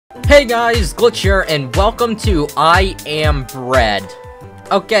Hey guys, Glitch here, and welcome to I Am Bread.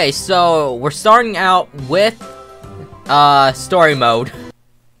 Okay, so we're starting out with story mode.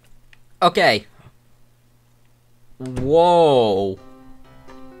 Okay. Whoa.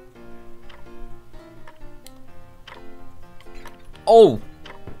 Oh.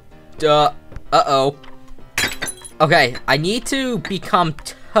 Duh. Uh-oh. Okay, I need to become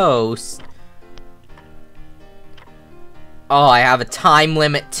toast. Oh, I have a time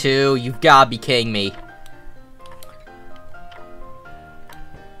limit too. You've gotta be kidding me.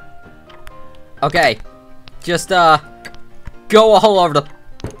 Okay. Just, go all over the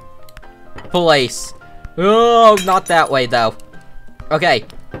place. Oh, not that way, though. Okay.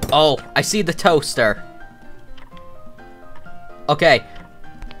 Oh, I see the toaster. Okay.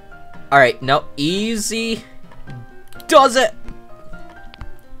 Alright, no, easy. Does it?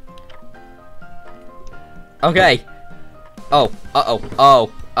 Okay. Oh,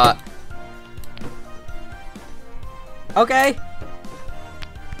 uh-oh, okay.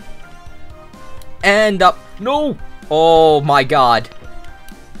 And up, no! Oh my god.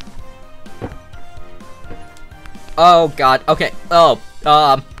 Oh god, okay,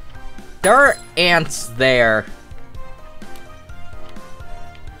 there are ants there.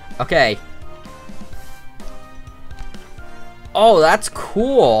 Okay. Oh, that's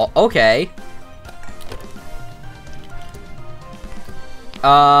cool, okay.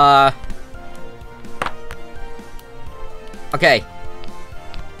 Okay.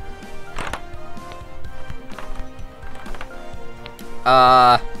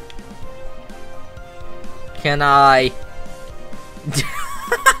 Can I...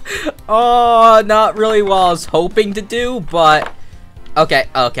 Oh, not really what I was hoping to do, but...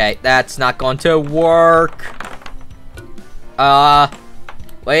 Okay, that's not going to work.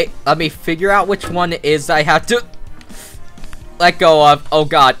 Wait, let me figure out which one it is I have to... let go of. Oh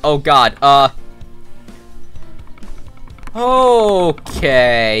god, okay.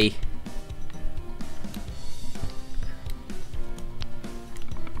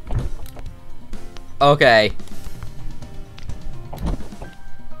 Okay.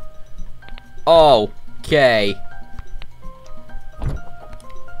 Okay.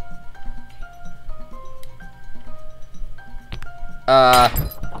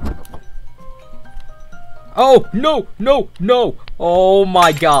 Oh, no. Oh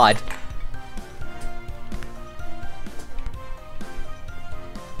my god.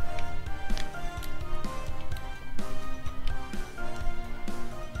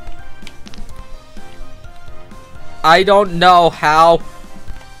 I don't know how.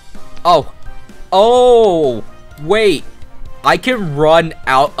 Oh, wait. I can run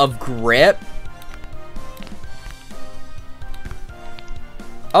out of grip?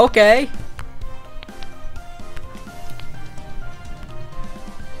 Okay.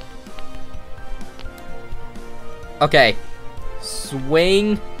 Okay.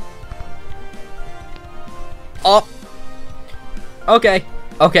 Swing. Up. Okay.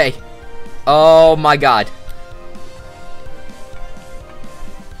 Oh my god.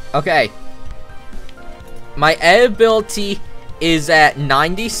 Okay. My ability is at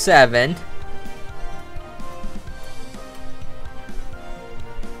 97.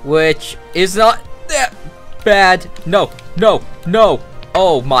 Which is not that bad. No.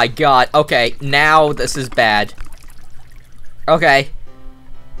 Oh my god. Okay, now this is bad. Okay.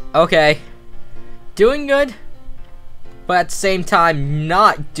 Doing good. But at the same time,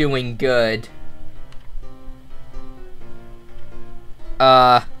 not doing good.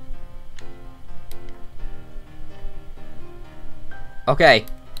 Okay.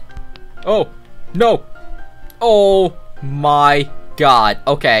 Oh, no. Oh my god.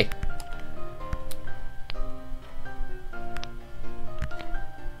 Okay.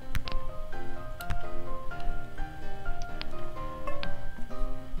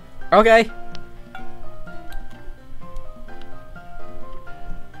 Okay.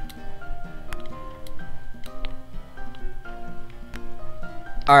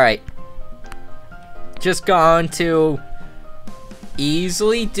 Alright. Just going to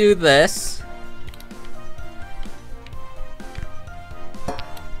easily do this.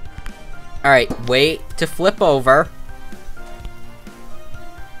 Alright, wait to flip over.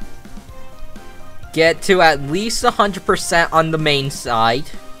 Get to at least 100% on the main side.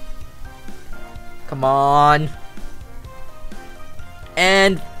 Come on.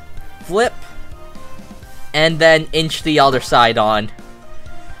 And flip. And then inch the other side on.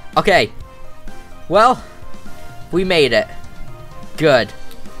 Okay. Well, we made it. Good.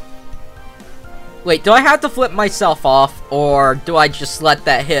 Wait, do I have to flip myself off, or do I just let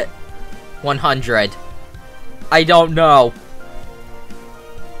that hit 100? I don't know.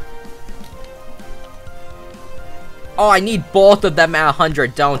 Oh, I need both of them at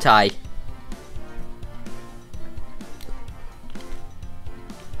 100, don't I?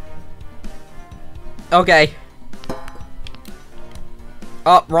 Okay.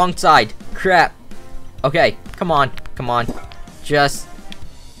 Oh, wrong side. Crap. Okay, come on. Come on. Just...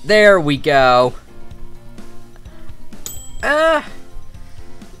 There we go.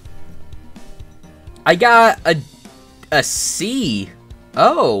 I got a C.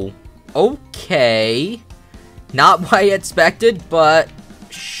 Oh. Okay. Not what I expected, but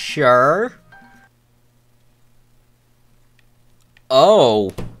sure.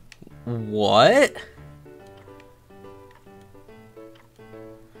 Oh. What?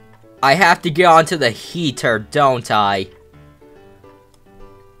 I have to get onto the heater, don't I?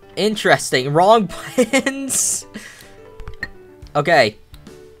 Interesting. Wrong buttons. Okay.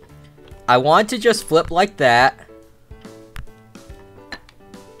 I want to just flip like that.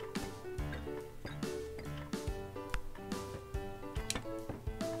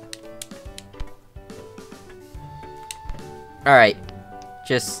 Alright.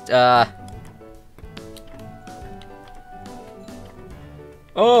 Just,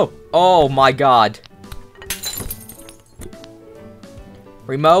 Oh! Oh my god.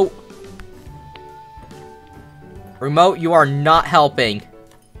 Remote. Remote, you are not helping.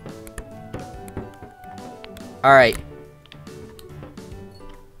 Alright.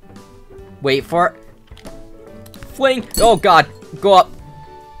 Wait for it. Fling! Oh god. Go up.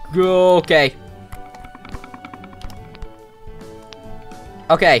 Go. Okay.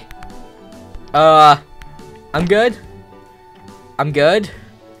 Okay. I'm good. I'm good.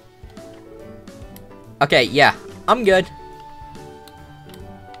 Okay, yeah. I'm good.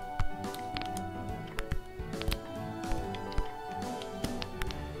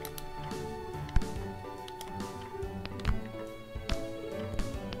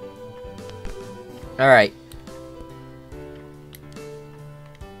 Alright.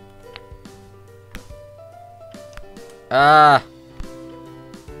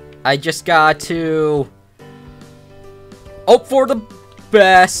 I just got to hope for the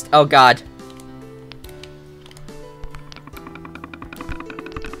best. Oh god.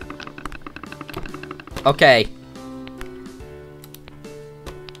 Okay.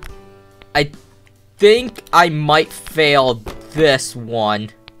 I think I might fail this one.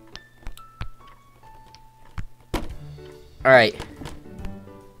 Alright.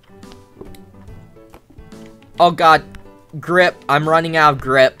 Oh god. Grip. I'm running out of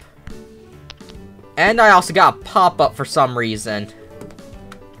grip. And I also got a pop-up for some reason.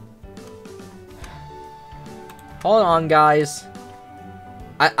 Hold on, guys.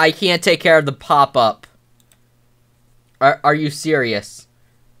 I can't take care of the pop-up. Are you serious?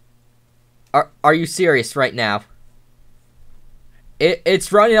 Are you serious right now?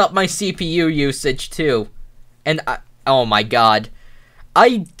 It's running up my CPU usage, too. And oh my god.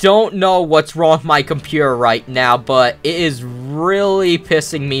 I don't know what's wrong with my computer right now, but it is really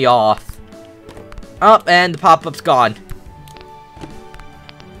pissing me off. Oh, and the pop-up's gone.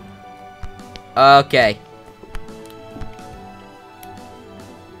 Okay.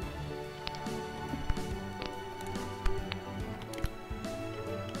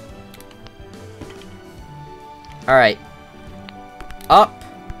 Alright. Up.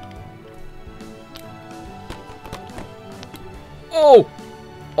 Oh!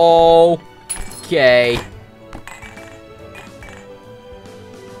 Okay.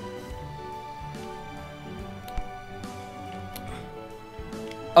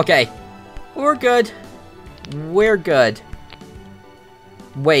 Okay. We're good. We're good.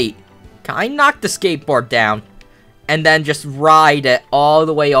 Wait. Can I knock the skateboard down? And then just ride it all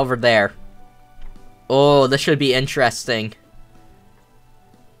the way over there. Oh, this should be interesting.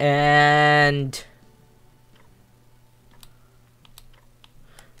 And...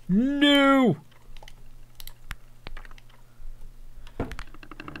 No!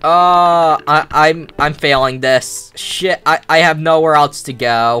 I'm failing this. Shit, I have nowhere else to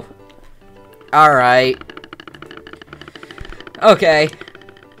go. Alright. Okay.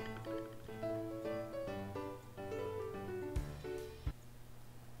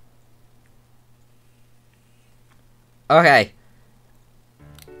 Okay.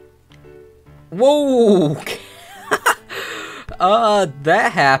 Whoa!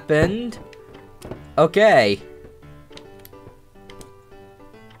 That happened. Okay.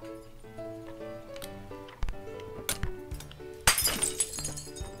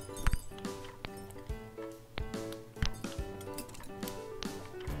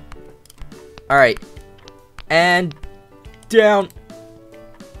 Alright. And down.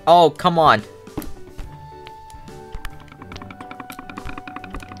 Oh, come on.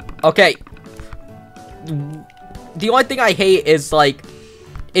 Okay. the only thing I hate is, like,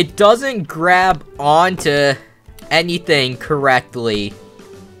 it doesn't grab onto anything correctly.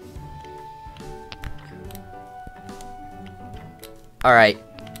 Alright.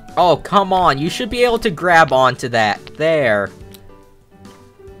 Oh, come on. You should be able to grab onto that. There.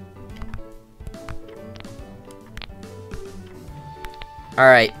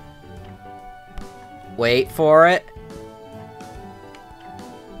 Alright. Wait for it.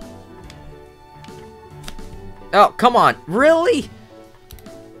 Oh, come on. Really?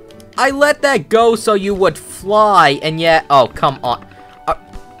 I let that go so you would fly, and yet... Oh, come on.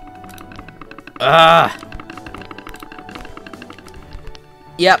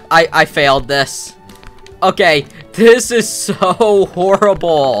 Yep, I failed this. Okay, this is so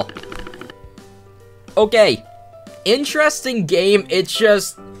horrible. Okay, interesting game, it's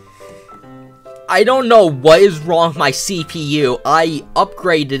just... I don't know what is wrong with my CPU. I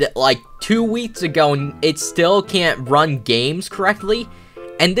upgraded it like 2 weeks ago and it still can't run games correctly.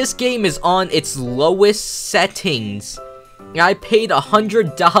 And this game is on its lowest settings. I paid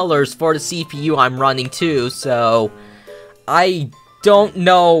 $100 for the CPU I'm running too, so... I don't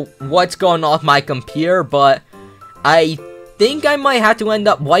know what's going on with my computer, but I think I might have to end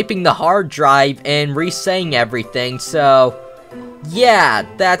up wiping the hard drive and resetting everything, so yeah,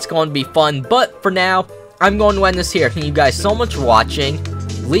 that's going to be fun. But for now, I'm going to end this here. Thank you guys so much for watching.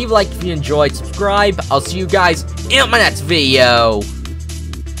 Leave a like if you enjoyed, subscribe. I'll see you guys in my next video.